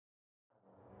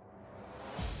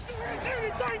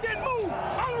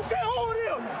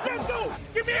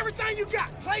Give me everything you got.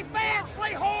 Play fast,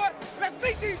 play hard. Let's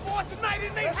beat these boys tonight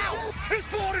in their house. It's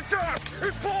party time.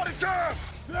 It's party time.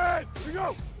 Here we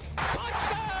go.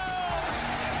 Touchdown!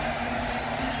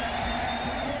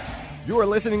 You are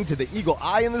listening to the Eagle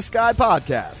Eye in the Sky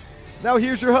podcast. Now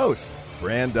here's your host,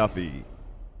 Fran Duffy.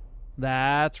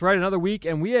 That's right, another week,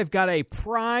 and we have got a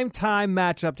prime time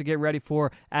matchup to get ready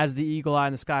for as the Eagle Eye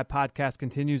in the Sky podcast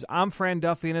continues. I'm Fran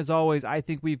Duffy, and as always, I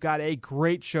think we've got a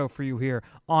great show for you here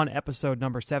on episode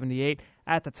number 78.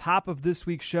 At the top of this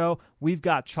week's show, we've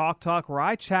got Chalk Talk, where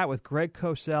I chat with Greg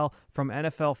Cosell from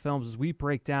NFL Films as we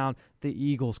break down the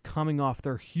Eagles coming off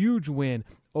their huge win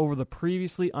over the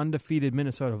previously undefeated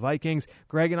Minnesota Vikings.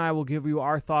 Greg and I will give you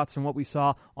our thoughts on what we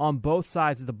saw on both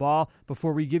sides of the ball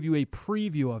before we give you a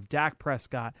preview of Dak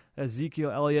Prescott,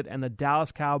 Ezekiel Elliott, and the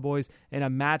Dallas Cowboys in a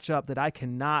matchup that I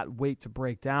cannot wait to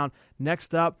break down.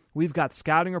 Next up, we've got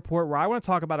Scouting Report, where I want to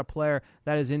talk about a player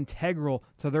that is integral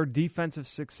to their defensive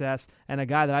success and a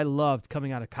guy that I loved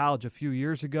coming out of college a few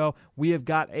years ago. We have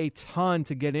got a ton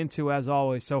to get into, as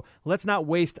always, so let's not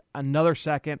waste another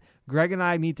second. Greg and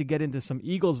I need to get into some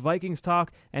Eagles-Vikings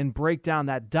talk and break down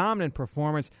that dominant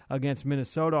performance against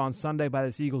Minnesota on Sunday by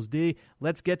this Eagles D.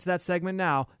 Let's get to that segment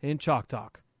now in Chalk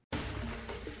Talk.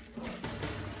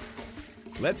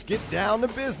 Let's get down to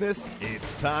business.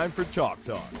 It's time for Chalk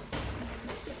Talk.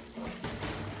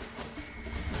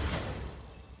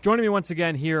 Joining me once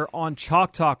again here on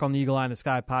Chalk Talk on the Eagle Eye in the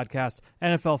Sky podcast,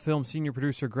 NFL Film senior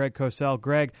producer Greg Cosell.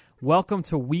 Greg, welcome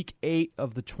to Week 8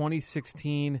 of the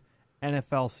 2016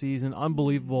 NFL season.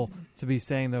 Unbelievable to be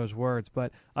saying those words,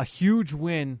 but a huge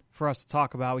win for us to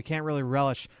talk about. We can't really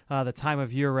relish the time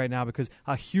of year right now because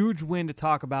a huge win to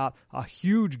talk about, a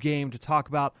huge game to talk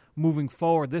about moving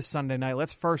forward this Sunday night.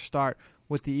 Let's first start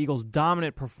with the Eagles'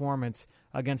 dominant performance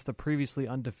against the previously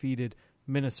undefeated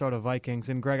Minnesota Vikings.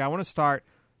 And Greg, I want to start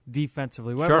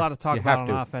defensively. We have a lot to talk about on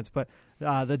offense, but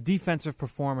the defensive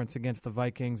performance against the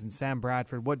Vikings and Sam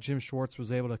Bradford, what Jim Schwartz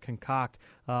was able to concoct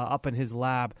up in his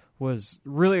lab was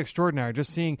really extraordinary.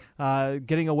 Just seeing,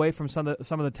 getting away from some of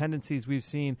the tendencies we've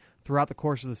seen throughout the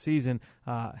course of the season,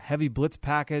 heavy blitz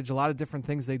package, a lot of different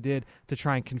things they did to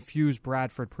try and confuse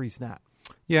Bradford pre-snap.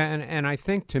 Yeah, and I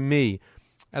think to me,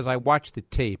 as I watch the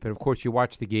tape, and of course you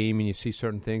watch the game and you see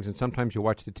certain things, and sometimes you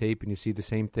watch the tape and you see the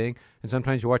same thing, and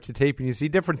sometimes you watch the tape and you see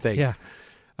different things. Yeah.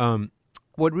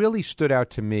 What really stood out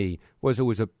to me was it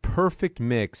was a perfect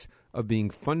mix of being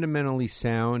fundamentally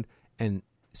sound and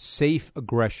safe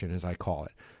aggression, as I call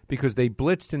it, because they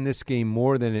blitzed in this game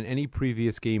more than in any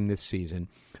previous game this season,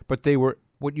 but they were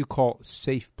what you call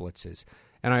safe blitzes.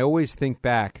 And I always think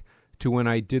back to when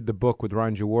I did the book with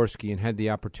Ron Jaworski and had the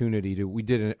opportunity to, we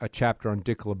did a chapter on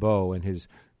Dick LeBeau and his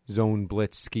zone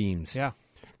blitz schemes. Yeah.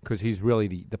 Because he's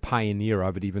really the pioneer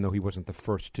of it, even though he wasn't the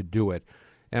first to do it.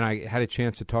 And I had a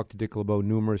chance to talk to Dick LeBeau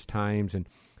numerous times, and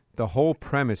the whole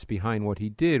premise behind what he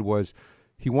did was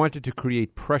he wanted to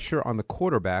create pressure on the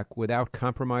quarterback without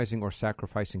compromising or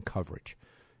sacrificing coverage.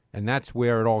 And that's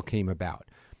where it all came about.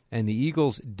 And the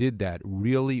Eagles did that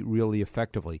really, really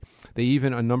effectively. They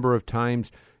even a number of times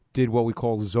did what we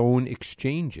call zone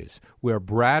exchanges, where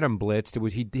Bradham blitzed.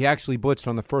 He actually blitzed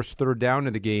on the first third down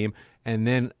of the game, and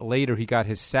then later he got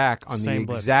his sack on the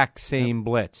exact same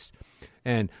blitz.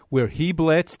 And where he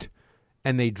blitzed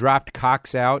and they dropped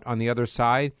Cox out on the other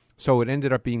side, so it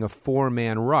ended up being a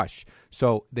four-man rush.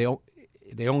 So they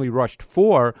only rushed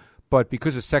four, but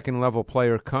because a second-level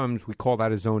player comes, we call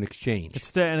that a zone exchange.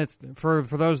 It's for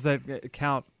those that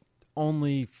count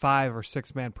only 5 or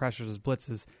 6 man pressures as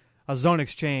blitzes. A zone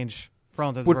exchange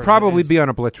would probably be on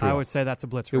a blitz reel. I would say that's a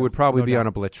blitz reel. It would probably be on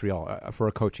a blitz reel for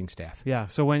a coaching staff. Yeah.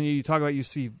 So when you talk about, you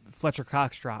see Fletcher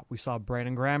Cox drop, we saw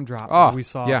Brandon Graham drop, we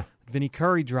saw Vinny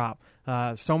Curry drop.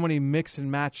 So many mix and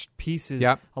match pieces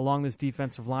along this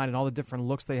defensive line and all the different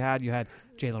looks they had. You had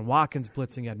Jalen Watkins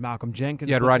blitzing, you had Malcolm Jenkins.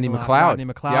 You had Rodney McLeod. Rodney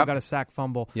McLeod got a sack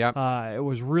fumble. It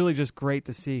was really just great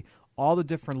to see all the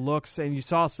different looks. And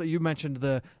you mentioned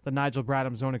the Nigel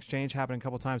Bradham zone exchange happening a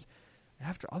couple times.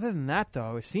 Other than that,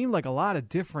 though, it seemed like a lot of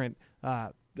different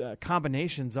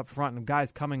combinations up front and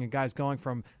guys coming and guys going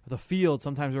from the field.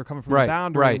 Sometimes they were coming from the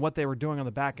boundary, and what they were doing on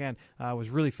the back end was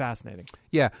really fascinating.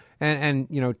 Yeah, and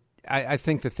you know, I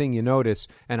think the thing you notice,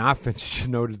 and offense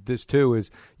should notice this too, is,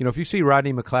 you know, if you see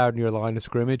Rodney McLeod near the line of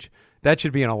scrimmage, that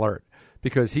should be an alert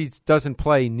because he doesn't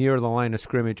play near the line of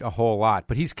scrimmage a whole lot,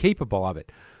 but he's capable of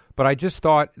it. But I just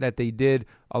thought that they did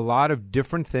a lot of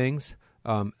different things,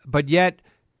 but yet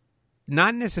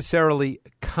not necessarily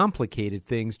complicated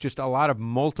things, just a lot of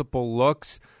multiple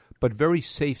looks, but very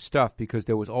safe stuff because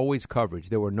there was always coverage.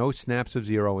 There were no snaps of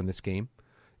zero in this game.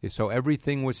 So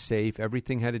everything was safe.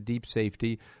 Everything had a deep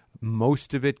safety.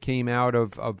 Most of it came out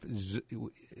of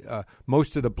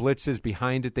most of the blitzes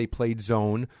behind it. They played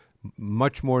zone,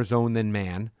 much more zone than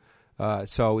man.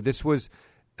 So this was,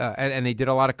 and they did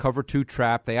a lot of cover 2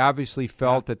 trap. They obviously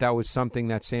felt that was something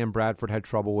that Sam Bradford had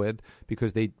trouble with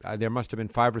because there must have been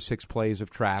 5 or 6 plays of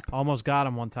trap. Almost got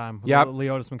him one time. Yep.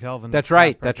 Leotis McKelvin. That's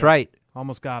right. That's right.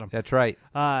 Almost got him. That's right.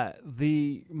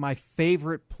 My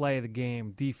favorite play of the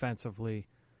game defensively,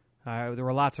 there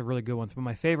were lots of really good ones, but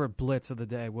my favorite blitz of the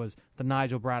day was the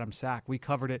Nigel Bradham sack. We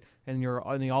covered it in the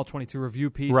All-22 review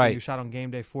piece that you shot on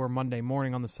Game Day 4 Monday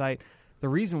morning on the site. The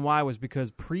reason why was because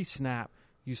pre-snap,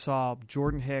 you saw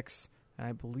Jordan Hicks, and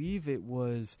I believe it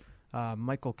was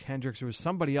Michael Kendricks. It was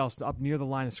somebody else up near the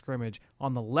line of scrimmage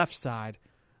on the left side.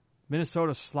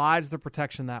 Minnesota slides the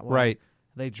protection that way. Right.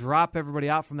 They drop everybody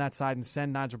out from that side and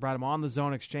send Nigel Bradham on the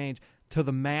zone exchange to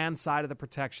the man side of the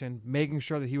protection, making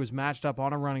sure that he was matched up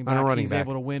on a running back. He's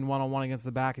able to win one-on-one against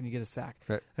the back, and you get a sack.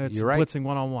 It's You're right. Blitzing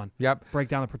one-on-one. Yep. Break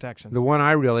down the protection. The one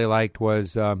I really liked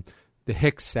was the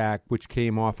Hicks sack, which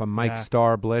came off a Mike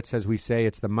Starr blitz. As we say,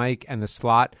 it's the Mike and the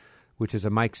slot, which is a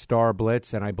Mike Starr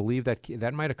blitz, and I believe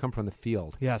that might have come from the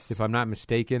field, yes, if I'm not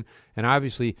mistaken. And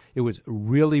obviously, it was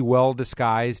really well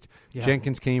disguised. Yeah.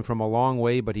 Jenkins came from a long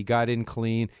way, but he got in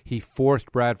clean. He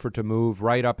forced Bradford to move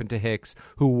right up into Hicks,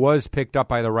 who was picked up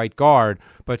by the right guard,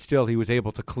 but still he was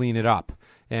able to clean it up.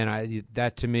 And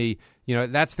that, to me,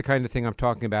 that's the kind of thing I'm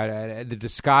talking about, the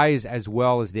disguise as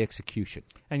well as the execution.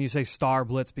 And you say star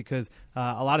blitz because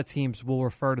a lot of teams will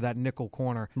refer to that nickel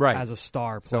corner as a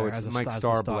star player, so it's as a Mike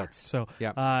star blitz. So,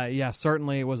 yep.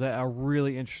 Certainly it was a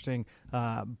really interesting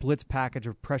blitz package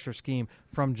of pressure scheme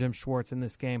from Jim Schwartz in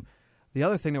this game. The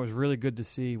other thing that was really good to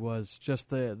see was just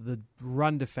the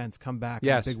run defense come back in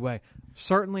a big way.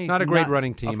 Certainly not a great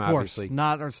running team, of course, obviously.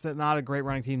 Not a great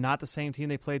running team. Not the same team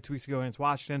they played 2 weeks ago against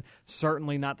Washington.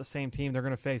 Certainly not the same team they're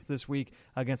going to face this week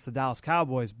against the Dallas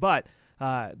Cowboys. But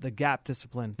the gap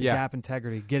discipline, the gap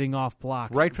integrity, getting off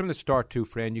blocks. Right from the start, too,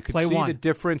 Fran. You could see the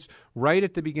difference right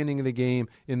at the beginning of the game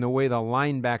in the way the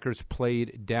linebackers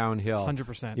played downhill.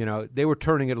 100%. They were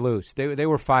turning it loose. They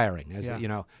were firing,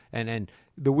 and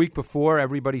the week before,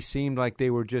 everybody seemed like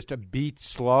they were just a beat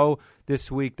slow.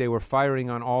 This week, they were firing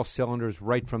on all cylinders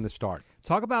right from the start.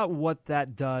 Talk about what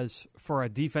that does for a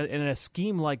defense in a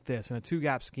scheme like this, in a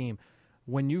 2-gap scheme.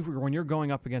 When you're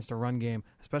going up against a run game,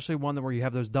 especially one where you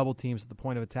have those double teams at the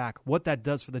point of attack, what that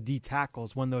does for the D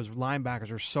tackles when those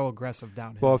linebackers are so aggressive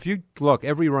downhill. Well, if you look,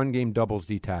 every run game doubles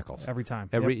D tackles every time.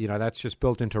 That's just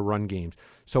built into run games.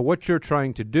 So what you're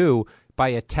trying to do by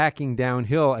attacking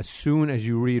downhill as soon as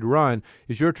you read run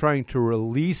is you're trying to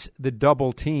release the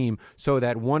double team so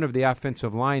that one of the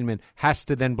offensive linemen has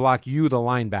to then block you, the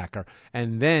linebacker.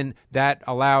 And then that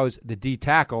allows the D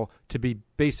tackle to be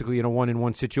basically in a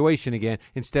 1-on-1 situation again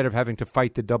instead of having to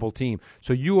fight the double team.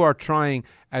 So you are trying,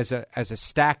 as a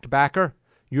stacked backer,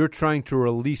 you're trying to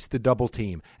release the double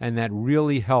team, and that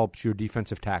really helps your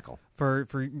defensive tackle.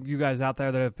 For you guys out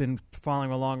there that have been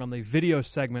following along on the video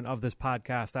segment of this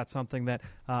podcast, that's something that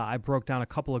I broke down a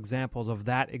couple examples of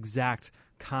that exact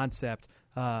concept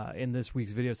in this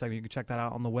week's video segment. You can check that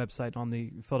out on the website, on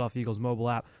the Philadelphia Eagles mobile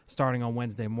app, starting on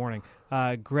Wednesday morning.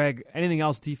 Greg, anything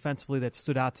else defensively that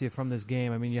stood out to you from this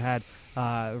game? I mean, you had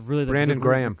really Brandon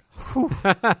Graham.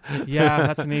 Yeah,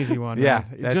 that's an easy one. Yeah,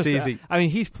 right? that's easy. I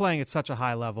mean, he's playing at such a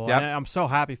high level. Yep. And I'm so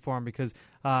happy for him because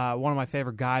one of my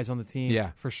favorite guys on the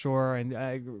team, for sure.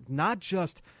 And not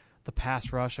just the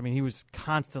pass rush. I mean, he was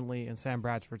constantly in Sam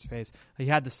Bradford's face. He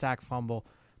had the sack fumble.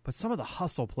 But some of the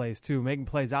hustle plays, too, making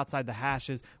plays outside the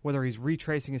hashes, whether he's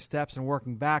retracing his steps and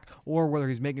working back or whether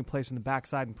he's making plays from the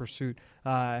backside in pursuit,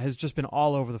 has just been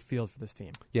all over the field for this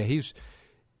team. Yeah,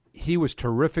 he was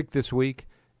terrific this week.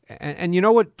 And you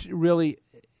know what really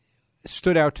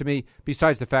stood out to me,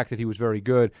 besides the fact that he was very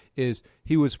good, is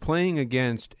he was playing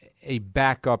against a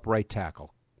backup right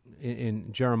tackle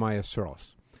in Jeremiah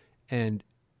Sirles. And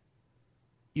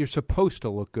you're supposed to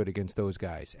look good against those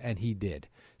guys, and he did.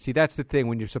 See, that's the thing.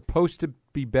 When you're supposed to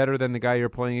be better than the guy you're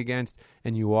playing against,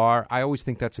 and you are, I always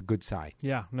think that's a good sign.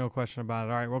 Yeah, no question about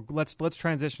it. All right, well, let's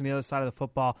transition to the other side of the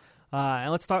football,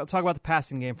 and let's talk about the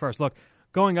passing game first. Look,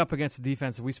 going up against the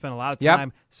defense, we spent a lot of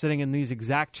time sitting in these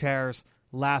exact chairs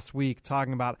last week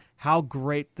talking about how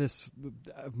great this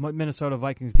Minnesota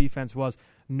Vikings defense was.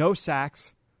 No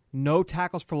sacks. No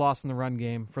tackles for loss in the run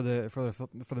game for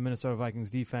the Minnesota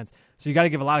Vikings defense. So you got to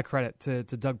give a lot of credit to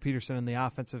Doug Peterson and the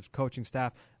offensive coaching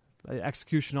staff,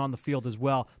 execution on the field as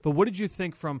well. But what did you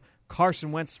think from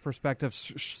Carson Wentz's perspective?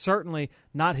 Certainly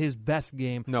not his best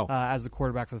game as the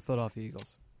quarterback for the Philadelphia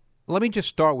Eagles. Let me just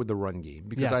start with the run game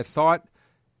because I thought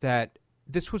that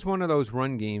this was one of those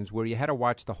run games where you had to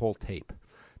watch the whole tape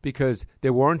because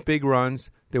there weren't big runs,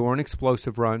 there weren't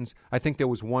explosive runs. I think there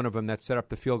was one of them that set up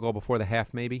the field goal before the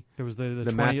half, maybe. It was the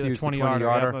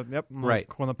 20-yarder. Yep. Right.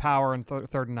 On the power and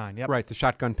 3rd and 9. Yep. Right, the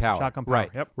shotgun power. Shotgun power. Right.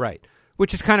 Yep. Right.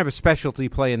 Which is kind of a specialty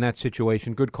play in that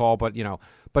situation. Good call, but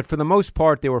but for the most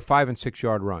part, they were 5 and 6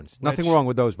 yard runs. Nothing wrong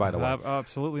with those, by the way.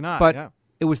 Absolutely not. But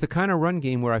it was the kind of run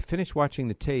game where I finished watching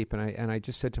the tape and I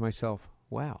just said to myself,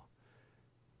 "Wow,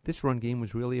 this run game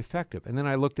was really effective." And then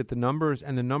I looked at the numbers,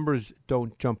 and the numbers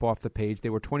don't jump off the page. They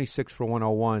were 26 for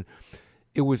 101.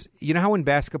 It was, how in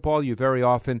basketball you very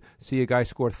often see a guy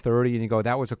score 30 and you go,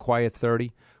 that was a quiet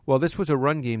 30. Well, this was a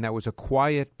run game that was a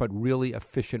quiet but really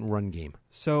efficient run game.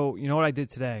 So, you know what I did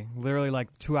today? Literally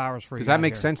like 2 hours for you. Does that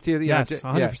make sense to you? Yes,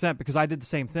 100%, because I did the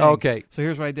same thing. Okay. So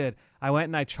here's what I did. I went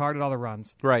and I charted all the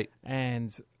runs. Right.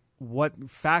 And what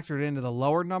factored into the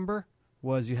lower number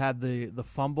was you had the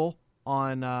fumble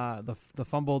on the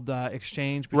fumbled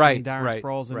exchange between Darren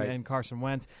Sproles and Carson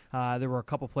Wentz. There were a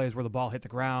couple plays where the ball hit the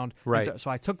ground. Right.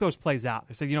 So I took those plays out.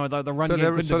 I said, the run game couldn't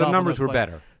develop. So the numbers were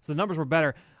better. So the numbers were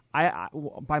better. I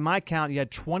by my count, you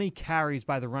had 20 carries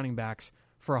by the running backs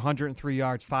for 103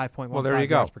 yards, 5.15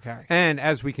 yards per carry. And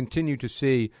as we continue to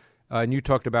see, and you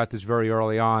talked about this very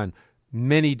early on,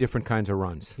 many different kinds of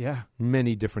runs. Yeah.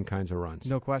 Many different kinds of runs.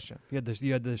 No question. You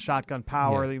had the shotgun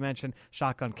power that you mentioned,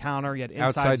 shotgun counter. You had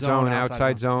inside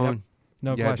outside zone. Yep.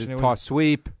 No you question. Had the toss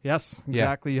sweep. Yes,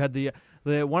 exactly. You had the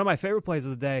one of my favorite plays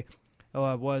of the day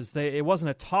was it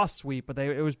wasn't a toss sweep, but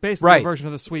it was basically a version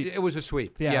of the sweep. It was a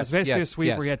sweep. Yeah, yes, it was basically a sweep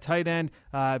yes. where you had tight end.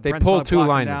 They pulled two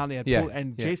linemen.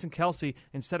 And Jason Kelce,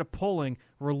 instead of pulling,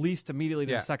 released immediately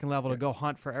to the second level to go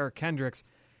hunt for Eric Kendricks.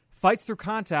 Fights through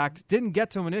contact, didn't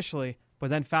get to him initially, but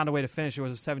then found a way to finish. It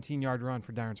was a 17-yard run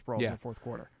for Darren Sproles in the fourth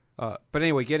quarter. But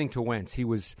anyway, getting to Wentz, he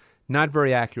was not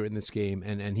very accurate in this game,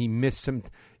 and he missed some.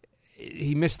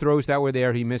 He missed throws that were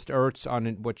there. He missed Ertz on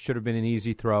what should have been an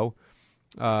easy throw.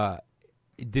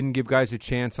 It didn't give guys a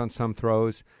chance on some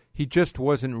throws. He just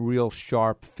wasn't real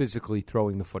sharp physically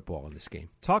throwing the football in this game.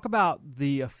 Talk about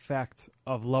the effect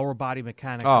of lower body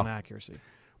mechanics on accuracy.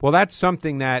 Well, that's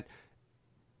something that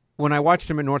when I watched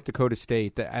him at North Dakota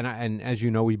State, and as you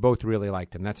know, we both really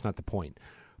liked him. That's not the point.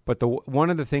 But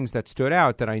one of the things that stood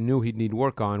out that I knew he'd need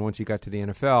work on once he got to the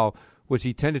NFL was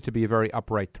he tended to be a very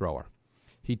upright thrower.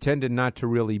 He tended not to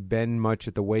really bend much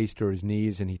at the waist or his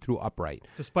knees, and he threw upright.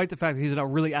 Despite the fact that he's a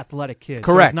really athletic kid.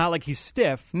 Correct. So it's not like he's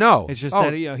stiff. No. It's just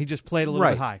that he just played a little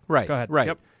bit high. Right. Go ahead. Right.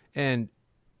 Yep. And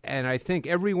I think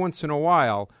every once in a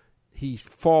while he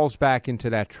falls back into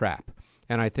that trap.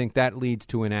 And I think that leads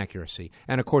to inaccuracy.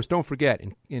 And, of course, don't forget,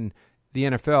 in the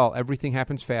NFL, everything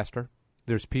happens faster.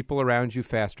 There's people around you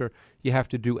faster. You have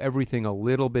to do everything a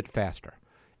little bit faster.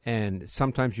 And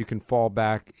sometimes you can fall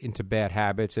back into bad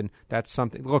habits, and that's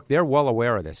something. Look, they're well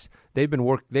aware of this. They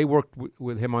worked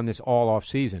with him on this all off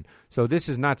season, so this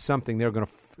is not something they're going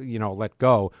to let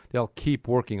go. They'll keep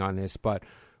working on this, but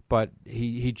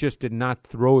he just did not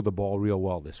throw the ball real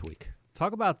well this week.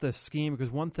 Talk about the scheme, because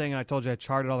one thing, and I told you I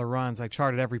charted all the runs. I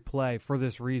charted every play for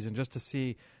this reason, just to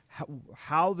see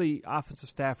how the offensive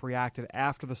staff reacted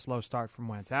after the slow start from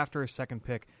Wentz, after his second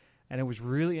pick. And it was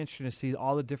really interesting to see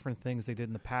all the different things they did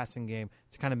in the passing game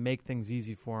to kind of make things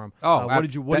easy for him. What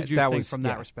did you think from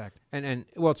that respect? And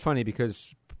well, it's funny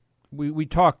because we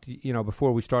talked,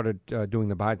 before we started doing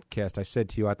the podcast. I said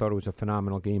to you I thought it was a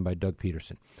phenomenal game by Doug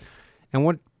Peterson, and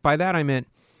what by that I meant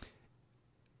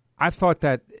I thought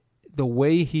that the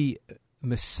way he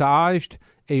massaged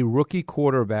a rookie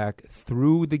quarterback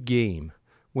through the game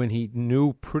when he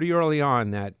knew pretty early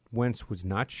on that Wentz was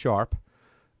not sharp.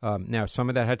 Now, some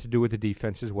of that had to do with the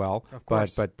defense as well. Of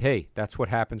course. But hey, that's what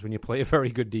happens when you play a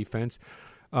very good defense.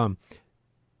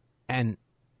 And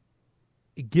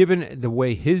given the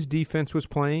way his defense was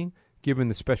playing, given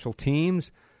the special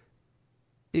teams,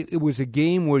 it was a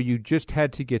game where you just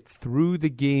had to get through the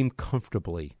game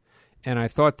comfortably. And I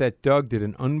thought that Doug did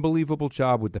an unbelievable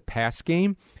job with the pass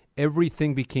game.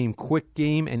 Everything became quick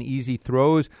game and easy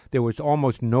throws. There was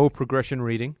almost no progression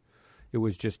reading. It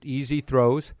was just easy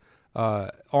throws.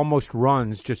 Almost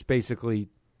runs, just basically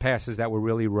passes that were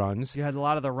really runs. You had a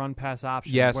lot of the run-pass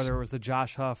options, yes. Whether it was the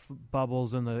Josh Huff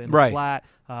bubbles in the right. flat,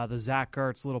 the Zach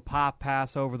Ertz little pop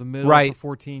pass over the middle right. for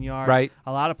 14 yards. Right.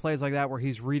 A lot of plays like that where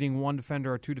he's reading one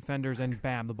defender or two defenders, and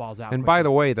bam, the ball's out. And quickly. by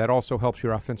the way, that also helps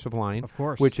your offensive line. Of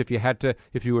course. Which if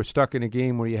you were stuck in a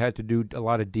game where you had to do a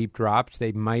lot of deep drops,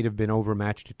 they might have been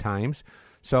overmatched at times.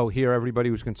 So here everybody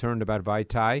was concerned about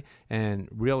Vaitai, and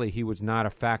really he was not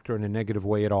a factor in a negative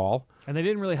way at all. And they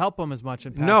didn't really help him as much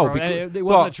in pass. No, because it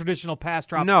wasn't a traditional pass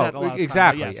drop set a lot of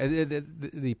exactly. times, yes.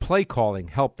 The play calling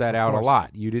helped that out a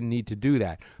lot. You didn't need to do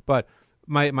that. But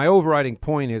my overriding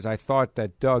point is I thought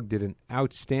that Doug did an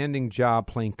outstanding job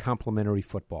playing complementary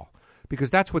football,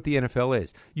 because that's what the NFL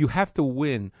is. You have to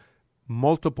win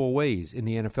multiple ways in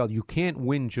the NFL. You can't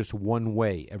win just one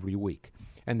way every week.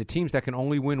 And the teams that can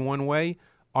only win one way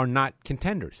are not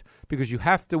contenders, because you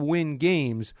have to win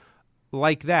games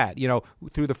like that. You know,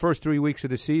 through the first 3 weeks of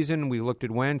the season, we looked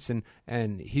at Wentz,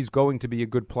 and he's going to be a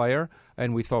good player.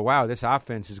 And we thought, wow, this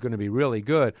offense is going to be really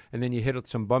good. And then you hit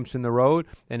some bumps in the road,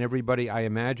 and everybody, I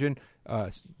imagine,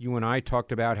 you and I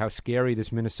talked about how scary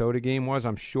this Minnesota game was.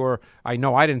 I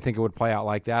know I didn't think it would play out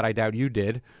like that. I doubt you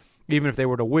did. Even if they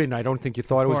were to win, I don't think you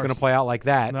thought it was going to play out like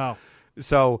that. No.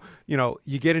 So,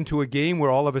 you get into a game where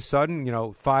all of a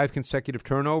sudden, 5 consecutive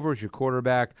turnovers, your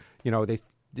quarterback,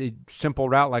 they simple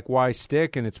route like Y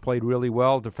stick, and it's played really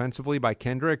well defensively by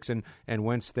Kendricks, and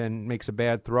Wentz then makes a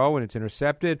bad throw, and it's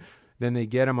intercepted. Then they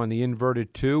get him on the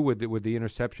inverted 2 with the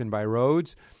interception by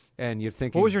Rhodes, and you're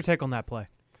thinking... What was your take on that play,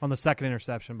 on the second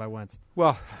interception by Wentz?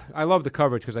 Well, I love the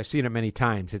coverage because I've seen it many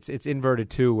times. It's inverted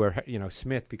 2 where,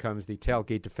 Smith becomes the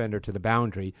tailgate defender to the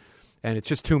boundary, and it's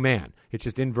just 2-man. It's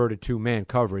just inverted 2-man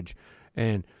coverage,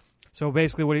 and... So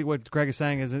basically what Greg is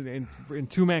saying is in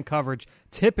 2-man coverage,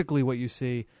 typically what you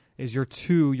see is your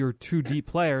two deep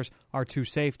players are 2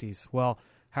 safeties. Well,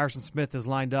 Harrison Smith is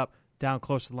lined up down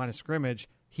close to the line of scrimmage.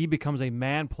 He becomes a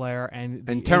man player.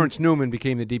 And Terrence Newman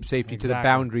became the deep safety to the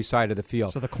boundary side of the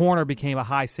field. So the corner became a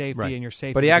high safety, and your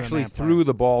safety. But he actually threw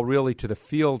the ball really to the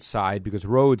field side because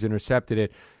Rhodes intercepted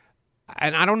it.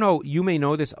 And I don't know, you may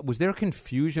know this. Was there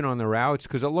confusion on the routes?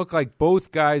 Because it looked like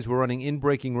both guys were running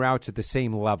in-breaking routes at the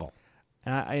same level.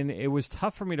 And it was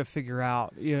tough for me to figure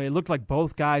out. It looked like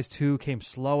both guys, too, came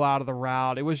slow out of the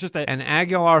route. It was just And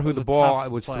Aguilar, who the ball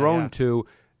was thrown to,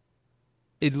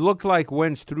 it looked like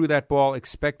Wentz threw that ball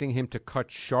expecting him to cut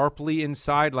sharply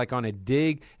inside, like on a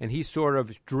dig, and he sort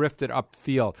of drifted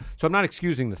upfield. So I'm not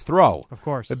excusing the throw. Of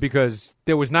course. Because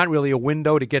there was not really a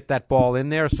window to get that ball in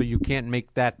there, so you can't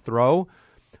make that throw.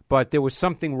 But there was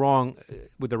something wrong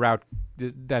with the route,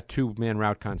 that 2-man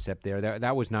route concept there.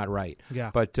 That was not right.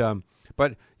 Yeah. But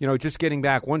just getting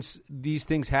back, once these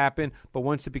things happened, but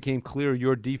once it became clear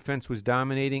your defense was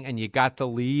dominating and you got the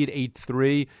lead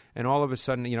 8-3, and all of a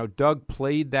sudden, Doug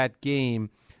played that game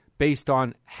based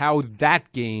on how that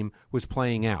game was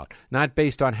playing out, not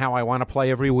based on how I want to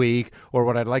play every week or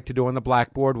what I'd like to do on the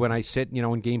blackboard when I sit,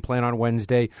 in game plan on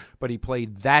Wednesday, but he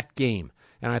played that game,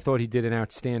 and I thought he did an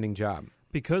outstanding job.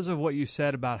 Because of what you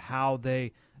said about how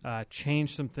they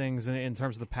changed some things in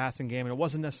terms of the passing game, and it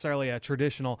wasn't necessarily a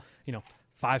traditional,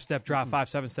 5-step drop,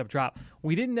 7-step drop.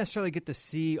 We didn't necessarily get to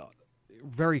see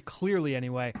very clearly,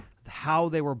 anyway, how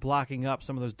they were blocking up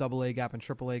some of those AA gap and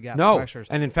AAA gap pressures.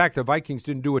 And in fact, the Vikings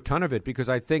didn't do a ton of it because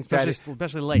I think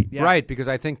especially late, yeah. Right, because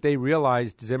I think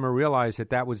Zimmer realized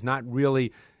that was not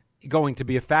really going to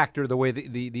be a factor the way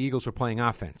the Eagles were playing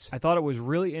offense. I thought it was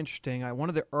really interesting. One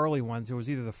of the early ones, it was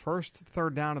either the first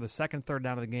third down or the second third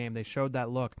down of the game, they showed that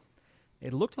look.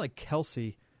 It looked like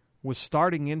Kelsey was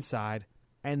starting inside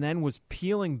and then was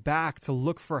peeling back to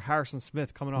look for Harrison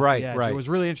Smith coming off the edge. Right. It was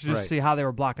really interesting to see how they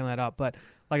were blocking that up. But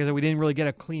like I said, we didn't really get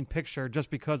a clean picture just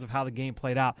because of how the game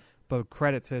played out. But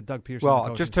credit to Doug Peterson.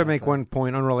 Well, just to make one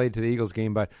point unrelated to the Eagles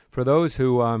game, but for those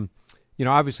who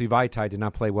obviously Vaitai did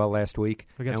not play well last week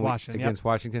against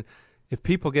Washington. If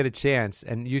people get a chance,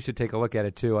 and you should take a look at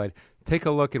it too, I'd take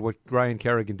a look at what Ryan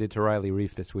Kerrigan did to Riley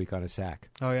Reif this week on a sack.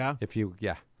 Oh, yeah?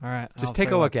 All right. Just take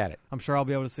a look at it. I'm sure I'll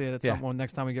be able to see it at some point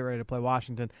next time we get ready to play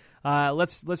Washington.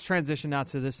 Let's transition now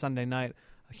to this Sunday night.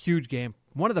 A huge game.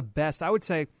 One of the best, I would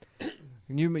say,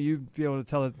 and you'd be able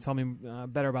to tell me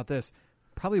better about this,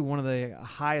 probably one of the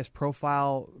highest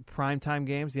profile primetime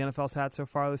games the NFL's had so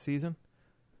far this season.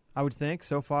 I would think,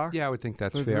 so far. Yeah, I would think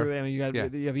that's fair. I mean, you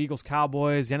have Eagles,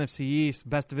 Cowboys, the NFC East,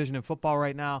 best division in football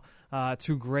right now.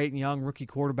 2 great and young rookie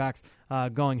quarterbacks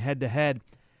going head-to-head.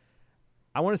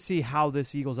 I want to see how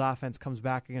this Eagles offense comes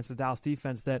back against the Dallas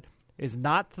defense that is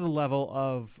not to the level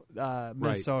of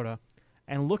Minnesota. Right.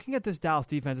 And looking at this Dallas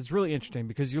defense, it's really interesting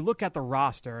because you look at the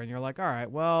roster and you're like, all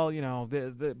right, well,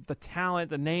 the talent,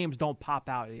 the names don't pop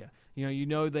out at you. You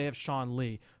know they have Sean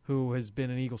Lee, who has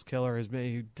been an Eagles killer,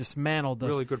 he dismantled us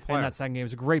really good player in that second game.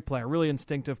 He's a great player, really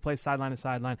instinctive, plays sideline to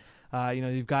sideline.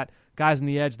 You've got guys on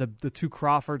the edge, the 2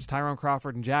 Crawfords, Tyrone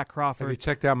Crawford and Jack Crawford. Have you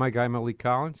checked out my guy Malik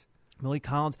Collins? Malik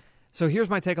Collins. So here's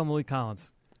my take on Malik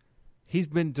Collins. He's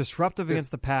been disruptive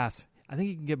against the pass. I think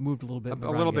he can get moved a little bit.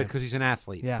 A little bit because he's an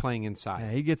athlete playing inside.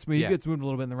 Yeah, he gets moved a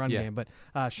little bit in the run game. But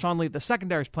Sean Lee, the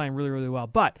secondary is playing really, really well.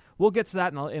 But we'll get to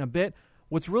that in a bit.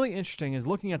 What's really interesting is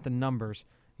looking at the numbers.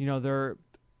 They're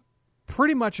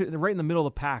pretty much right in the middle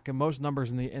of the pack in most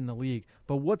numbers in the league.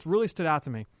 But what's really stood out to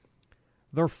me,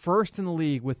 They're first in the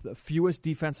league with the fewest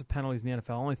defensive penalties in the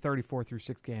NFL, only 34 through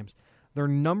 6 games. They're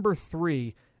number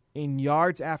 3 in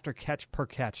yards after catch per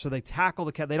catch. So they tackle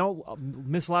the catch. They don't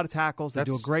miss a lot of tackles. They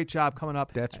do a great job coming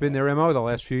up. That's been their MO the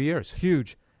last few years.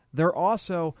 Huge. They're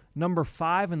also number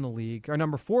 5 in the league, or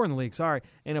number 4 in the league,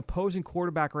 in opposing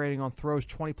quarterback rating on throws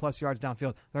 20-plus yards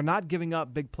downfield. They're not giving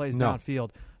up big plays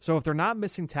downfield. So if they're not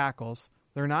missing tackles,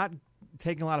 they're not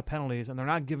taking a lot of penalties, and they're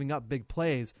not giving up big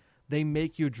plays, they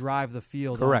make you drive the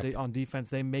field on defense.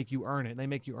 They make you earn it. They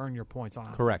make you earn your points on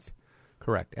offense.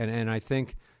 Correct. And I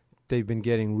think they've been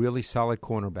getting really solid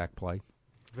cornerback play.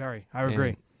 Very. I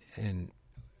agree. And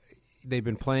they've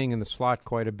been playing in the slot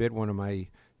quite a bit. One of my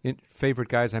favorite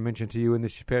guys I mentioned to you in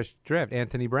this past draft,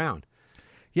 Anthony Brown.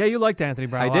 Yeah, you liked Anthony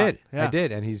Brown. I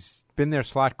did, and he's been their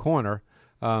slot corner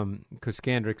because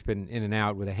Skandrick's been in and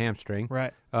out with a hamstring.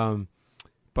 Right.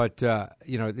 But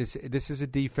this is a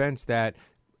defense that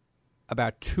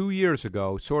about 2 years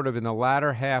ago, sort of in the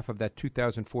latter half of that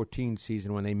 2014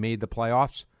 season when they made the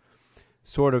playoffs,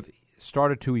 sort of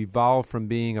started to evolve from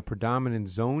being a predominant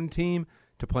zone team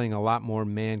to playing a lot more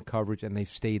man coverage, and they've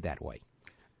stayed that way.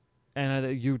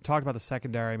 And you talked about the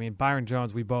secondary. I mean, Byron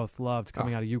Jones, we both loved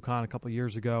coming out of UConn a couple of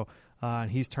years ago, and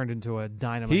he's turned into a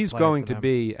dynamite He's player going for to them.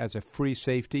 be, as a free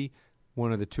safety,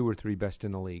 one of the 2 or 3 best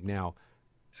in the league. Now,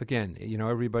 again,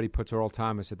 everybody puts Earl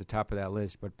Thomas at the top of that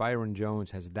list, but Byron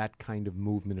Jones has that kind of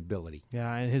movement ability. Yeah,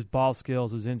 and his ball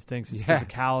skills, his instincts, his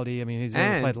physicality. I mean, he's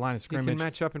able to play the line of scrimmage. He can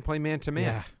match up and play man-to-man.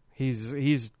 Yeah,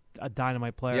 he's a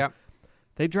dynamite player. Yep.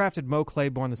 They drafted Mo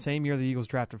Claiborne the same year the Eagles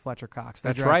drafted Fletcher Cox.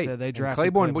 That's right. They drafted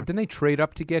Claiborne. Didn't they trade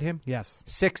up to get him? Yes.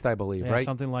 6th, I believe, right?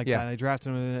 Something like that. They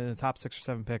drafted him in the top 6 or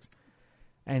 7 picks.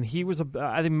 And he was,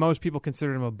 I think most people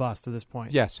considered him a bust to this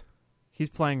point. Yes. He's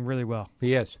playing really well.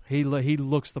 He is. He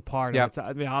looks the part. Yep.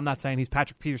 I mean, I'm not saying he's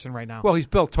Patrick Peterson right now. Well, he's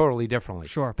built totally differently.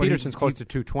 Sure. But Peterson's close to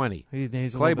 220.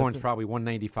 He's Claiborne's probably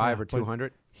 195 or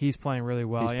 200. He's playing really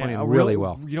well. He's playing really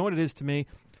well. You know what it is to me?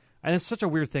 And it's such a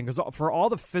weird thing because for all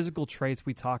the physical traits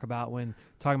we talk about when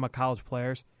talking about college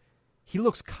players, he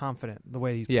looks confident the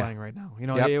way he's playing right now.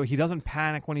 He doesn't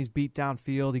panic when he's beat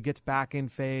downfield. He gets back in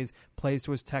phase, plays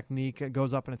to his technique,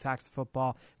 goes up and attacks the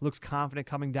football. Looks confident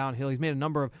coming downhill. He's made a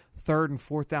number of 3rd and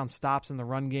 4th down stops in the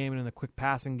run game and in the quick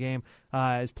passing game.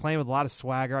 Is playing with a lot of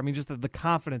swagger. I mean, just the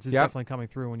confidence is definitely coming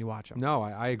through when you watch him. No,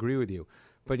 I agree with you.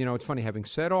 But, it's funny, having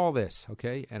said all this,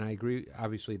 okay, and I agree,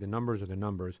 obviously the numbers are the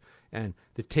numbers, and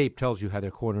the tape tells you how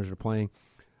their corners are playing.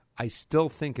 I still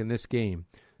think in this game,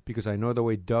 because I know the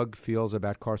way Doug feels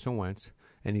about Carson Wentz,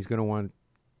 and he's going to want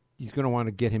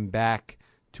to get him back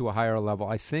to a higher level.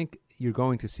 I think you're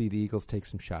going to see the Eagles take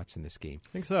some shots in this game.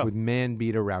 I think so. With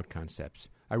man-beater route concepts.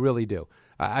 I really do.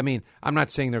 I mean, I'm not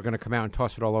saying they're going to come out and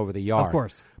toss it all over the yard. Of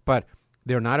course. But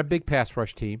they're not a big pass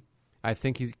rush team. I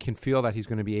think he can feel that he's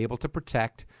going to be able to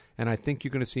protect, and I think you're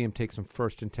going to see him take some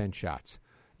 1st and 10 shots.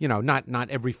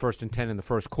 Not every 1st and 10 in the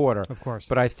first quarter. Of course.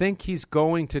 But I think he's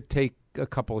going to take a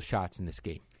couple of shots in this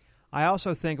game. I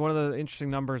also think one of the interesting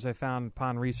numbers I found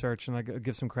upon research, and I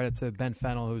give some credit to Ben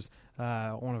Fennell, who's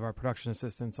one of our production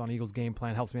assistants on Eagles Game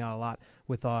Plan, helps me out a lot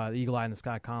with the Eagle Eye in the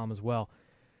Sky column as well.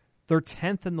 They're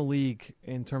 10th in the league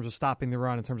in terms of stopping the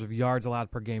run, in terms of yards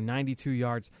allowed per game, 92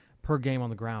 yards per game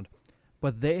on the ground.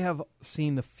 But they have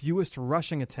seen the fewest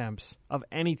rushing attempts of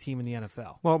any team in the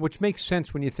NFL. Well, which makes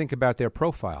sense when you think about their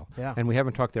profile. Yeah. And we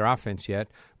haven't talked their offense yet,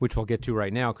 which we'll get to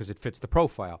right now because it fits the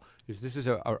profile. This is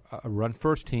a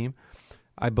run-first team.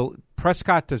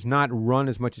 Prescott does not run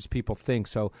as much as people think,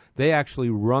 so they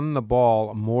actually run the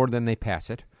ball more than they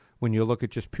pass it when you look at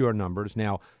just pure numbers.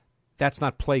 Now, that's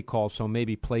not play calls, so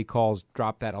maybe play calls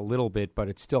drop that a little bit, but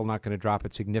it's still not going to drop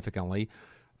it significantly.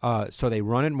 So they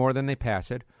run it more than they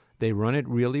pass it. They run it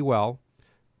really well.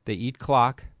 They eat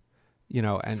clock,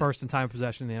 and first in time of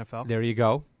possession in the NFL. There you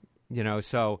go.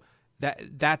 So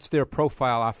that's their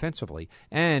profile offensively.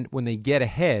 And when they get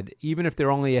ahead, even if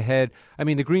they're only ahead, I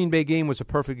mean, the Green Bay game was a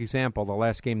perfect example, the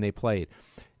last game they played.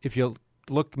 If you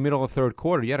look middle of 3rd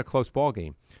quarter, you had a close ball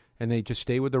game. And they just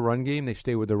stay with the run game, they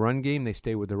stay with the run game, they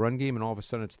stay with the run game, and all of a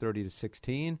sudden it's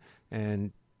 30-16,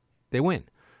 and they win.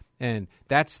 And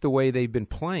that's the way they've been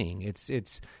playing.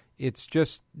 It's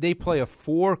just they play a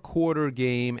 4-quarter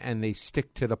game and they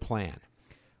stick to the plan.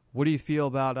 What do you feel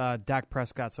about Dak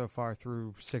Prescott so far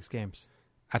through 6 games?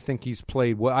 I think he's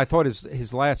played well. I thought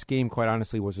his last game, quite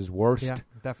honestly, was his worst. Yeah,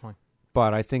 definitely.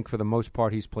 But I think for the most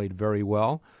part he's played very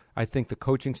well. I think the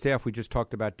coaching staff, we just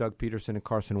talked about Doug Peterson and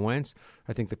Carson Wentz.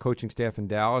 I think the coaching staff in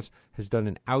Dallas has done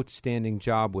an outstanding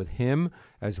job with him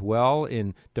as well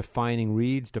in defining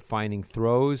reads, defining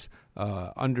throws,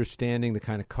 understanding the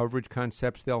kind of coverage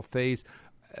concepts they'll face.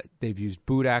 They've used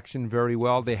boot action very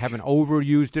well. They haven't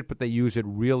overused it, but they use it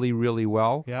really, really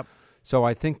well. Yep. So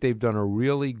I think they've done a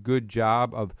really good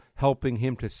job of helping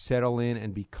him to settle in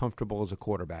and be comfortable as a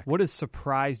quarterback. What has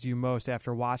surprised you most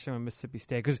after watching him at Mississippi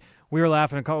State? Because we were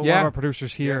laughing. One of our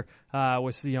producers here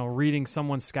was reading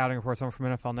someone's scouting report, someone from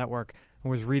NFL Network,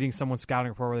 and was reading someone's scouting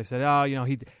report where they said,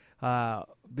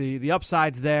 the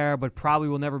upside's there, but probably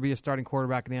will never be a starting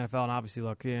quarterback in the NFL. And obviously,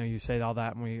 look, you say all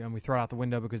that, and we throw it out the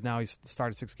window because now he's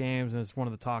started 6 games and it's one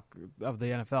of the talk of the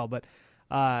NFL.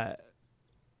 But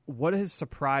what has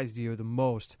surprised you the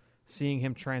most seeing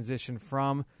him transition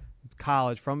from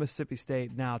college, from Mississippi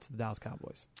State, now to the Dallas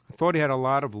Cowboys? I thought he had a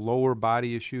lot of lower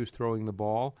body issues throwing the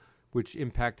ball, which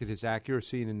impacted his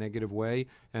accuracy in a negative way.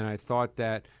 And I thought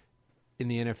that in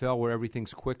the NFL, where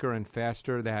everything's quicker and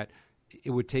faster, that it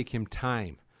would take him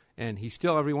time. And he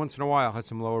still, every once in a while, has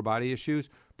some lower body issues,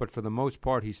 but for the most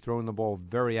part, he's throwing the ball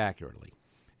very accurately.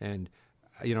 And,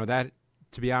 that,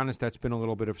 to be honest, that's been a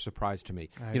little bit of a surprise to me.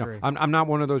 I agree. I'm not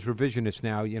one of those revisionists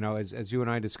now. As you and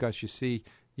I discuss, you see,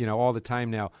 all the time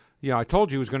now. I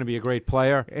told you he was going to be a great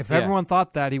player. If everyone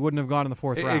thought that, he wouldn't have gone in the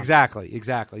 4th round.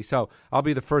 Exactly. So I'll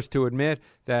be the first to admit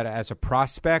that as a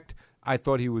prospect, I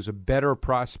thought he was a better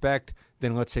prospect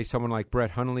than, let's say, someone like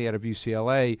Brett Hundley out of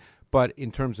UCLA. But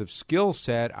in terms of skill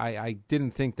set, I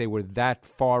didn't think they were that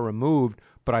far removed.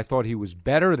 But I thought he was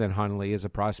better than Hundley as a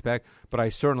prospect, but I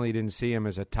certainly didn't see him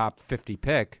as a top 50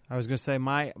 pick. I was going to say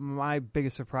my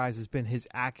biggest surprise has been his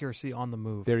accuracy on the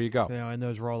move. There you go. In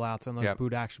those rollouts and those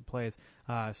boot action plays,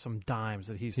 some dimes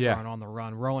that he's thrown on the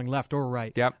run, rolling left or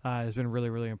right, has been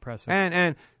really, really impressive.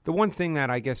 And the one thing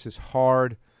that I guess is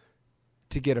hard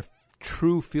to get a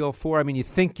true feel for, I mean, you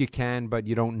think you can, but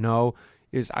you don't know,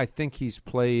 is I think he's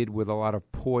played with a lot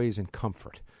of poise and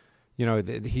comfort.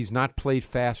 He's not played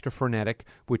fast or frenetic,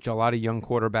 which a lot of young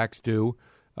quarterbacks do,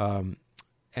 and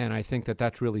I think that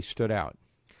that's really stood out.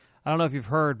 I don't know if you've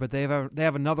heard, but they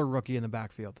have another rookie in the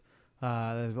backfield.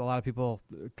 A lot of people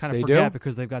kind of they forget do?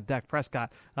 because they've got Dak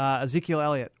Prescott. Ezekiel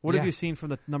Elliott. What have you seen from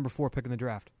the number 4 pick in the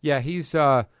draft? Yeah, he's.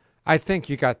 I think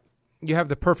you have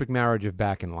the perfect marriage of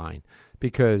back in line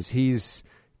because he's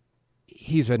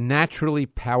a naturally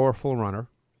powerful runner.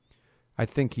 I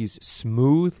think he's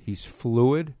smooth. He's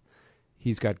fluid.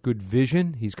 He's got good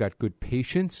vision. He's got good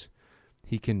patience.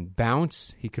 He can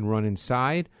bounce. He can run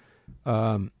inside.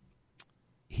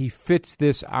 He fits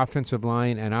this offensive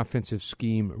line and offensive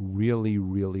scheme really,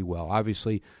 really well.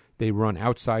 Obviously, they run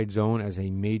outside zone as a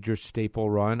major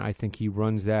staple run. I think he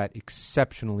runs that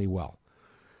exceptionally well.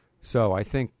 So I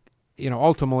think,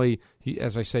 ultimately,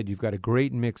 as I said, you've got a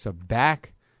great mix of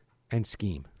back and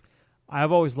scheme.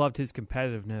 I've always loved his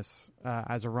competitiveness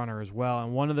as a runner as well.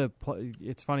 And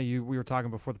it's funny, we were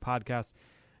talking before the podcast,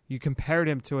 you compared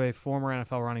him to a former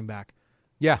NFL running back.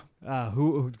 Yeah.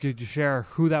 Who could you share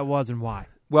who that was and why?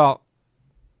 Well,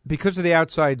 because of the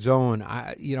outside zone,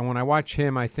 when I watch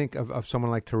him, I think of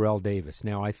someone like Terrell Davis.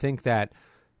 Now, I think that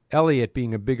Elliott,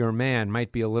 being a bigger man,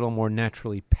 might be a little more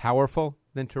naturally powerful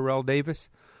than Terrell Davis.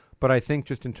 But I think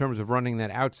just in terms of running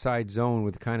that outside zone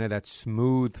with kind of that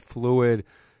smooth, fluid,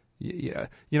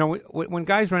 when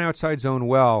guys run outside zone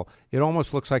well, it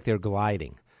almost looks like they're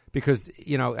gliding because,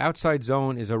 outside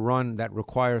zone is a run that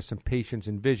requires some patience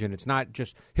and vision. It's not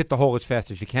just hit the hole as fast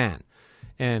as you can.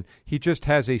 And he just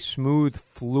has a smooth,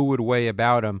 fluid way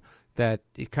about him that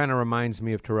it kind of reminds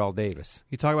me of Terrell Davis.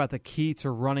 You talk about the key to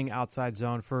running outside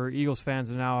zone. For Eagles fans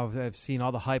now, I've seen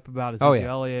all the hype about Ezekiel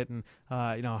Elliott and,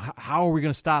 how are we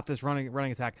going to stop this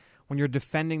running attack? When you're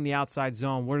defending the outside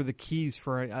zone, what are the keys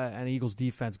for an Eagles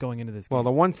defense going into this game? Well,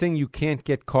 the one thing you can't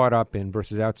get caught up in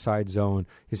versus outside zone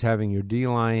is having your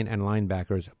D-line and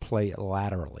linebackers play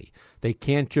laterally. They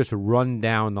can't just run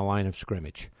down the line of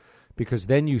scrimmage because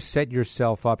then you set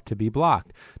yourself up to be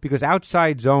blocked. Because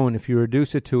outside zone, if you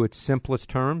reduce it to its simplest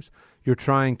terms, you're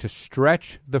trying to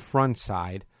stretch the front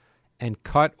side and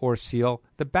cut or seal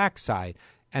the back side.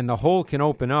 And the hole can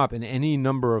open up in any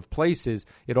number of places.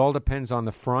 It all depends on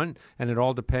the front, and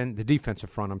the defensive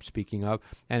front I'm speaking of,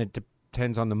 and it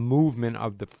depends on the movement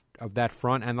of that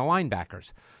front and the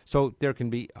linebackers. So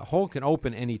a hole can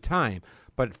open any time.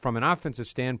 But from an offensive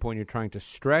standpoint, you're trying to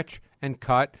stretch and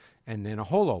cut, and then a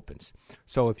hole opens.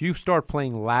 So if you start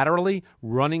playing laterally,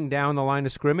 running down the line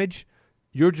of scrimmage,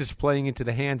 you're just playing into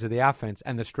the hands of the offense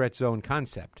and the stretch zone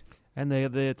concept. And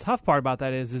the tough part about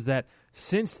that is that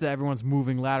since everyone's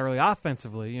moving laterally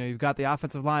offensively, you've got the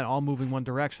offensive line all moving one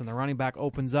direction. The running back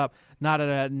opens up not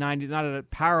at a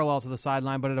parallel to the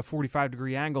sideline, but at a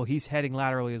 45-degree angle. He's heading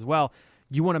laterally as well.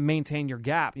 You want to maintain your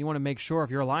gap. You want to make sure if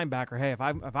you're a linebacker, hey, if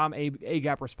I'm a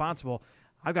gap responsible,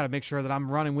 I've got to make sure that I'm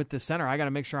running with the center. I got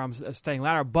to make sure I'm staying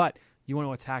lateral. But you want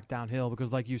to attack downhill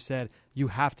because, like you said, you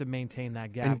have to maintain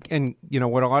that gap. And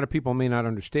what a lot of people may not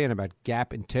understand about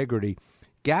gap integrity,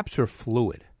 gaps are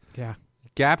fluid. Yeah.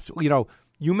 Gaps,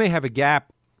 you may have a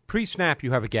gap. Pre-snap,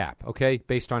 you have a gap, okay?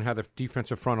 Based on how the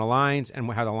defensive front aligns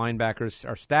and how the linebackers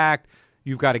are stacked,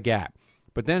 you've got a gap.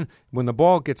 But then when the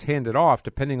ball gets handed off,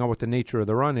 depending on what the nature of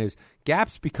the run is,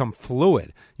 gaps become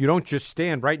fluid. You don't just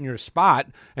stand right in your spot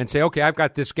and say, okay, I've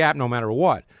got this gap no matter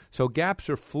what. So gaps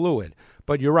are fluid.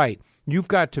 But you're right. You've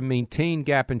got to maintain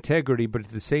gap integrity, but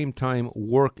at the same time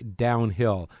work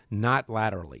downhill, not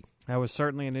laterally. That was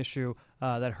certainly an issue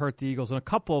that hurt the Eagles in a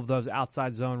couple of those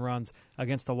outside zone runs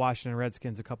against the Washington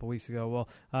Redskins a couple weeks ago.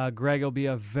 Well, Greg, it'll be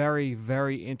a very,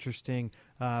 very interesting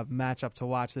matchup to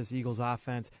watch, this Eagles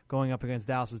offense going up against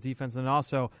Dallas's defense, and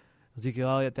also Ezekiel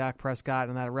Elliott, Dak Prescott,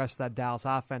 and that rest of that Dallas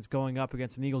offense going up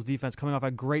against an Eagles defense coming off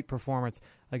a great performance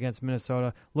against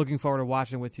Minnesota. Looking forward to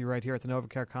watching with you right here at the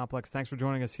NovaCare Complex. Thanks for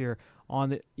joining us here on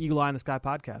the Eagle Eye in the Sky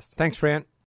podcast. Thanks, Fran.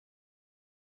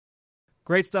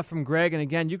 Great stuff from Greg. And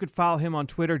again, you could follow him on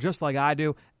Twitter just like I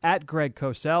do, at Greg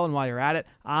Cosell. And while you're at it,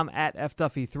 I'm at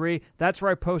FDuffy3. That's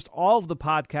where I post all of the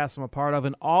podcasts I'm a part of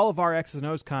and all of our X's and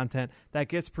O's content that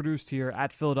gets produced here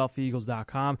at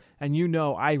PhiladelphiaEagles.com. And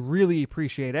I really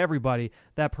appreciate everybody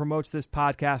that promotes this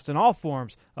podcast in all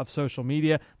forms of social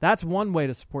media. That's one way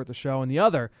to support the show. And the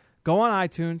other, go on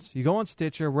iTunes, you go on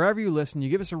Stitcher, wherever you listen, you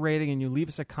give us a rating and you leave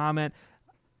us a comment.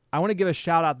 I want to give a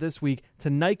shout-out this week to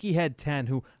NikeHead10,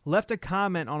 who left a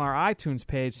comment on our iTunes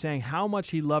page saying how much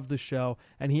he loved the show,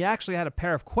 and he actually had a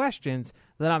pair of questions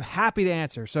that I'm happy to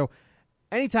answer. So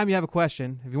anytime you have a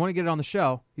question, if you want to get it on the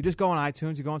show, you just go on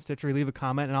iTunes, you go on Stitcher, you leave a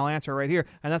comment, and I'll answer it right here.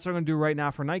 And that's what I'm going to do right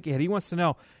now for NikeHead. He wants to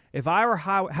know, if I were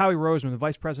Howie Roseman, the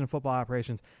Vice President of Football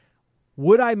Operations,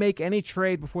 would I make any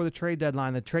trade before the trade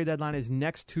deadline? The trade deadline is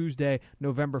next Tuesday,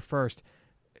 November 1st.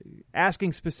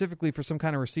 Asking specifically for some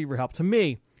kind of receiver help. To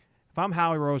me, if I'm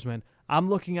Howie Roseman, I'm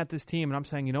looking at this team and I'm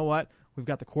saying, you know what? We've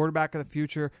got the quarterback of the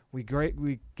future. We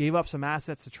gave up some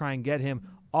assets to try and get him.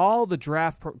 All the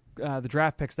draft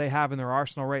picks they have in their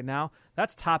arsenal right now,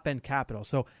 that's top end capital.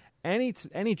 So any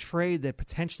trade that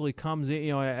potentially comes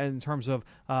in terms of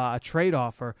a trade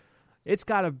offer, it's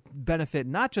got to benefit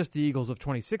not just the Eagles of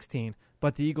 2016,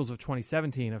 but the Eagles of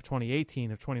 2017, of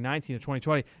 2018, of 2019, of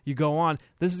 2020. You go on.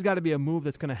 This has got to be a move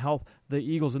that's going to help the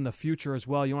Eagles in the future as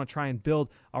well. You want to try and build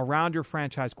around your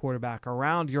franchise quarterback,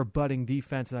 around your budding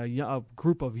defense, a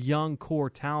group of young,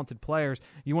 core, talented players.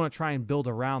 You want to try and build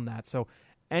around that. So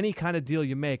any kind of deal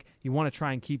you make, you want to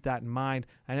try and keep that in mind.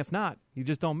 And if not, you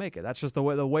just don't make it. That's just the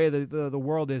way the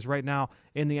world is right now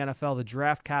in the NFL. The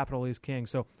draft capital is king.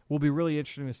 So we'll be really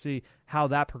interesting to see how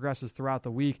that progresses throughout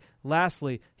the week.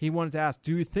 Lastly, he wanted to ask,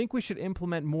 do you think we should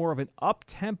implement more of an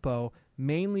up-tempo,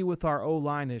 mainly with our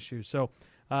O-line issues? So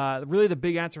really the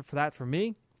big answer for that for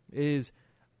me is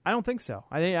I don't think so.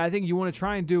 I think you want to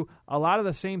try and do a lot of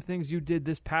the same things you did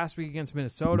this past week against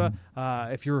Minnesota.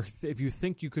 If you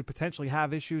think you could potentially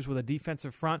have issues with a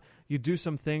defensive front, you do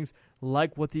some things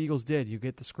like what the Eagles did. You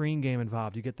get the screen game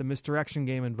involved. You get the misdirection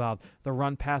game involved, the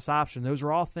run-pass option. Those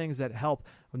are all things that help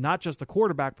not just the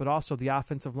quarterback, but also the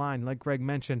offensive line, like Greg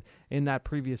mentioned in that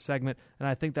previous segment. And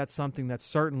I think that's something that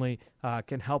certainly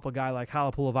can help a guy like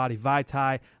Halapoulivaati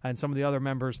Vaitai and some of the other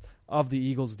members of the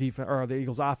Eagles defense or the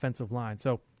Eagles offensive line.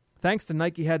 So thanks to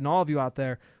NikeHead and all of you out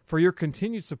there for your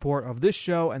continued support of this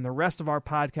show and the rest of our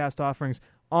podcast offerings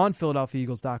on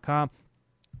PhiladelphiaEagles.com.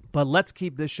 But let's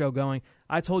keep this show going.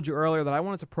 I told you earlier that I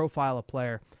wanted to profile a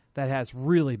player that has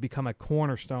really become a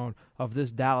cornerstone of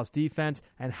this Dallas defense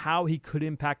and how he could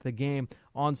impact the game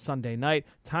on Sunday night.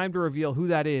 Time to reveal who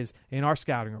that is in our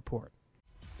scouting report.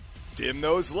 Dim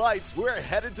those lights. We're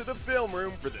headed to the film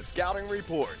room for the scouting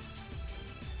report.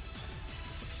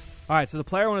 All right, so the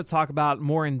player I want to talk about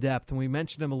more in depth, and we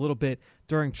mentioned him a little bit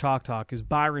during Chalk Talk, is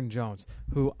Byron Jones,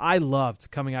 who I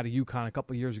loved coming out of UConn a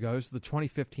couple of years ago. This was the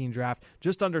 2015 draft,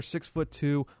 just under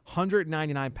 6'2",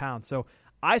 199 pounds. So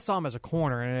I saw him as a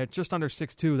corner, and at just under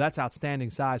 6'2", that's outstanding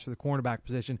size for the cornerback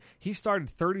position. He started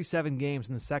 37 games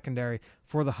in the secondary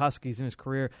for the Huskies in his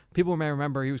career. People may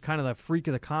remember he was kind of the freak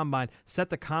of the combine, set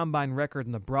the combine record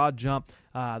in the broad jump,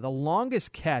 the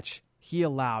longest catch he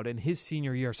allowed in his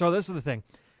senior year. So this is the thing.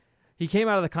 He came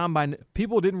out of the combine.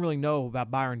 People didn't really know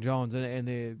about Byron Jones, and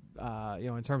the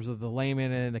in terms of the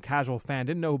layman and the casual fan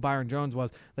didn't know who Byron Jones was.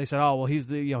 They said, "Oh, well, he's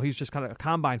just kind of a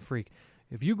combine freak."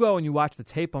 If you go and you watch the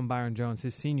tape on Byron Jones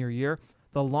his senior year,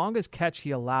 the longest catch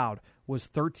he allowed was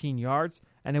 13 yards,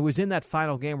 and it was in that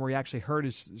final game where he actually hurt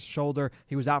his shoulder.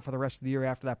 He was out for the rest of the year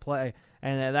after that play,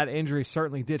 and that injury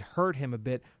certainly did hurt him a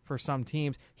bit for some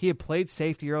teams. He had played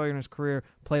safety earlier in his career,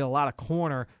 played a lot of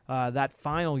corner that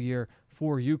final year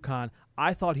for UConn.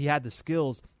 I thought he had the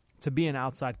skills to be an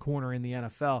outside corner in the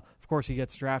NFL. Of course, he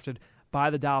gets drafted by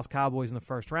the Dallas Cowboys in the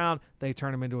first round. They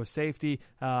turn him into a safety,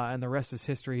 and the rest is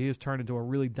history. He has turned into a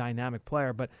really dynamic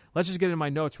player. But let's just get into my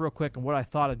notes real quick and what I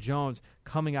thought of Jones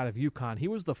coming out of UConn. He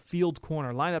was the field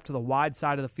corner, lined up to the wide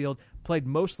side of the field, played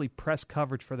mostly press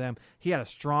coverage for them. He had a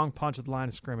strong punch at the line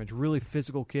of scrimmage, really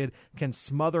physical kid, can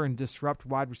smother and disrupt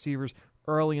wide receivers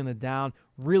early in the down,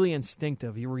 really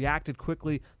instinctive. He reacted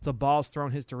quickly to balls thrown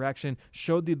his direction,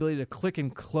 showed the ability to click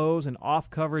and close and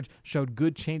off coverage, showed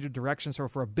good change of direction. So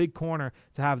for a big corner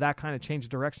to have that kind of change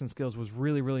of direction skills was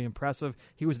really, really impressive.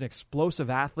 He was an explosive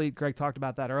athlete. Greg talked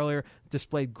about that earlier.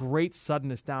 Displayed great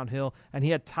suddenness downhill, and he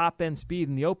had top-end speed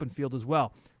in the open field as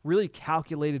well. Really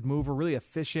calculated mover, really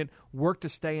efficient, worked to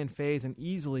stay in phase, and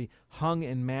easily hung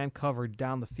and man-covered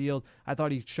down the field. I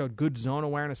thought he showed good zone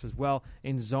awareness as well.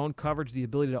 In zone coverage, the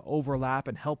ability to overlap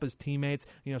and help his teammates.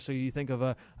 So you think of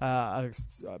a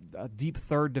deep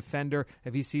third defender,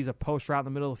 if he sees a post route in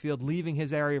the middle of the field, leaving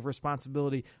his area of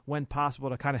responsibility when possible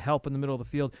to kind of help in the middle of the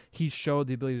field, he showed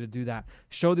the ability to do that.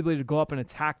 Showed the ability to go up and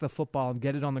attack the football and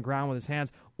get it on the ground with his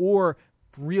hands, or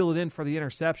reel it in for the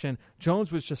interception.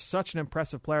 Jones was just such an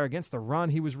impressive player. Against the run,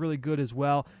 he was really good as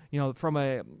well. From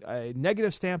a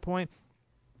negative standpoint,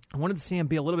 I wanted to see him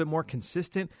be a little bit more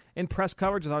consistent in press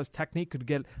coverage. I thought his technique could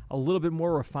get a little bit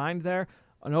more refined there.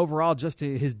 And overall, just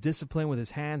his discipline with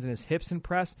his hands and his hips in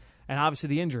press. And obviously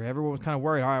the injury. Everyone was kind of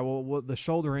worried, all right, well, the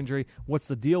shoulder injury, what's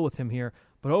the deal with him here?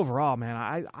 But overall,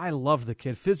 man, I loved the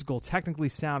kid. Physical, technically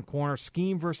sound corner,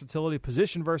 scheme versatility,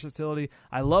 position versatility.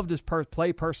 I loved his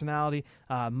play personality,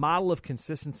 model of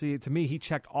consistency. To me, he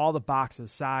checked all the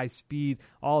boxes: size, speed,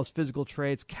 all his physical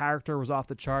traits. Character was off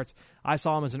the charts. I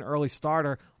saw him as an early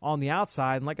starter on the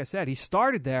outside. And like I said, he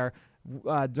started there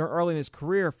early in his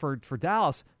career for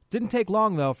Dallas. Didn't take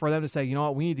long, though, for them to say, you know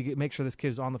what, we need to make sure this kid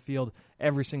is on the field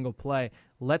every single play.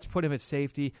 Let's put him at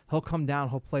safety. He'll come down.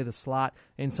 He'll play the slot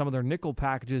in some of their nickel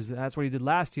packages. And that's what he did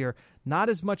last year. Not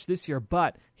as much this year,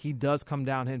 but he does come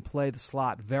down and play the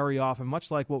slot very often, much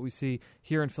like what we see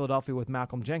here in Philadelphia with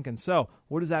Malcolm Jenkins. So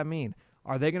what does that mean?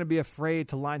 Are they going to be afraid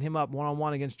to line him up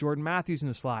one-on-one against Jordan Matthews in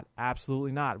the slot?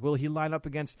 Absolutely not. Will he line up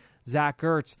against Zach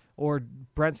Ertz or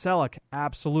Brent Selleck?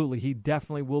 Absolutely. He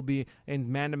definitely will be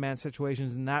in man-to-man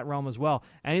situations in that realm as well.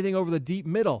 Anything over the deep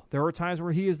middle, there are times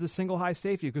where he is the single high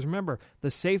safety. Because remember, the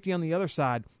safety on the other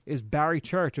side is Barry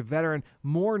Church, a veteran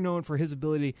more known for his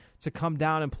ability to come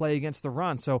down and play against the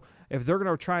run. So if they're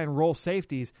going to try and roll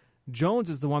safeties, Jones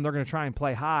is the one they're going to try and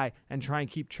play high and try and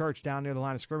keep Church down near the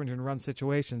line of scrimmage and run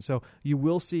situations. So you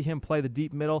will see him play the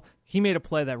deep middle. He made a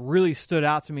play that really stood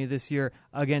out to me this year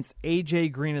against A.J.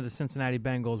 Green of the Cincinnati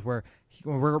Bengals, where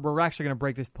we're actually going to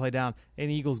break this play down in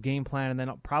Eagles game plan and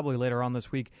then probably later on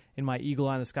this week in my Eagle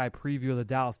Eye in the Sky preview of the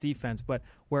Dallas defense. But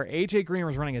where A.J. Green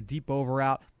was running a deep over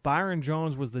route, Byron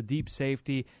Jones was the deep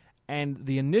safety, and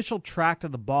the initial track to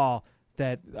the ball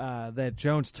that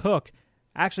Jones took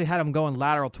actually had him going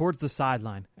lateral towards the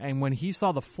sideline. And when he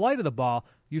saw the flight of the ball,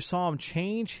 you saw him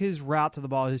change his route to the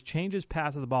ball, change his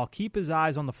path to the ball, keep his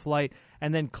eyes on the flight,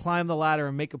 and then climb the ladder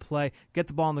and make a play, get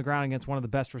the ball on the ground against one of the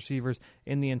best receivers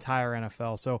in the entire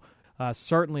NFL. So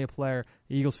certainly a player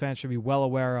Eagles fans should be well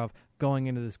aware of going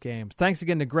into this game. Thanks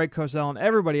again to Greg Cosell and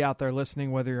everybody out there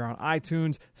listening, whether you're on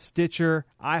iTunes, Stitcher,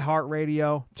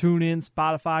 iHeartRadio, TuneIn,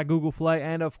 Spotify, Google Play,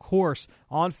 and of course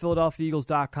on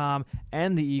PhiladelphiaEagles.com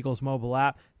and the Eagles mobile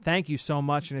app. Thank you so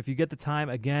much. And if you get the time,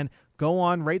 again, go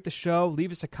on, rate the show,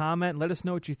 leave us a comment, let us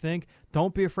know what you think.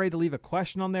 Don't be afraid to leave a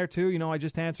question on there, too. I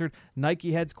just answered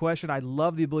Nike Head's question. I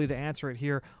love the ability to answer it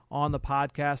here on the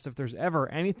podcast. If there's ever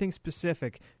anything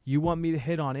specific you want me to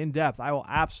hit on in depth, I will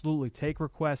absolutely take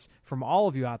requests from all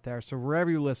of you out there. So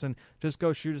wherever you listen, just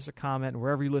go shoot us a comment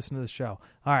wherever you listen to the show.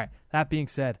 All right, that being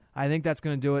said, I think that's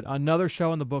going to do it. Another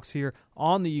show in the books here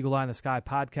on the Eagle Eye in the Sky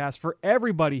podcast for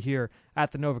everybody here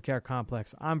at the NovaCare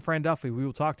Complex. I'm Fran Duffy. We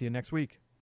will talk to you next week.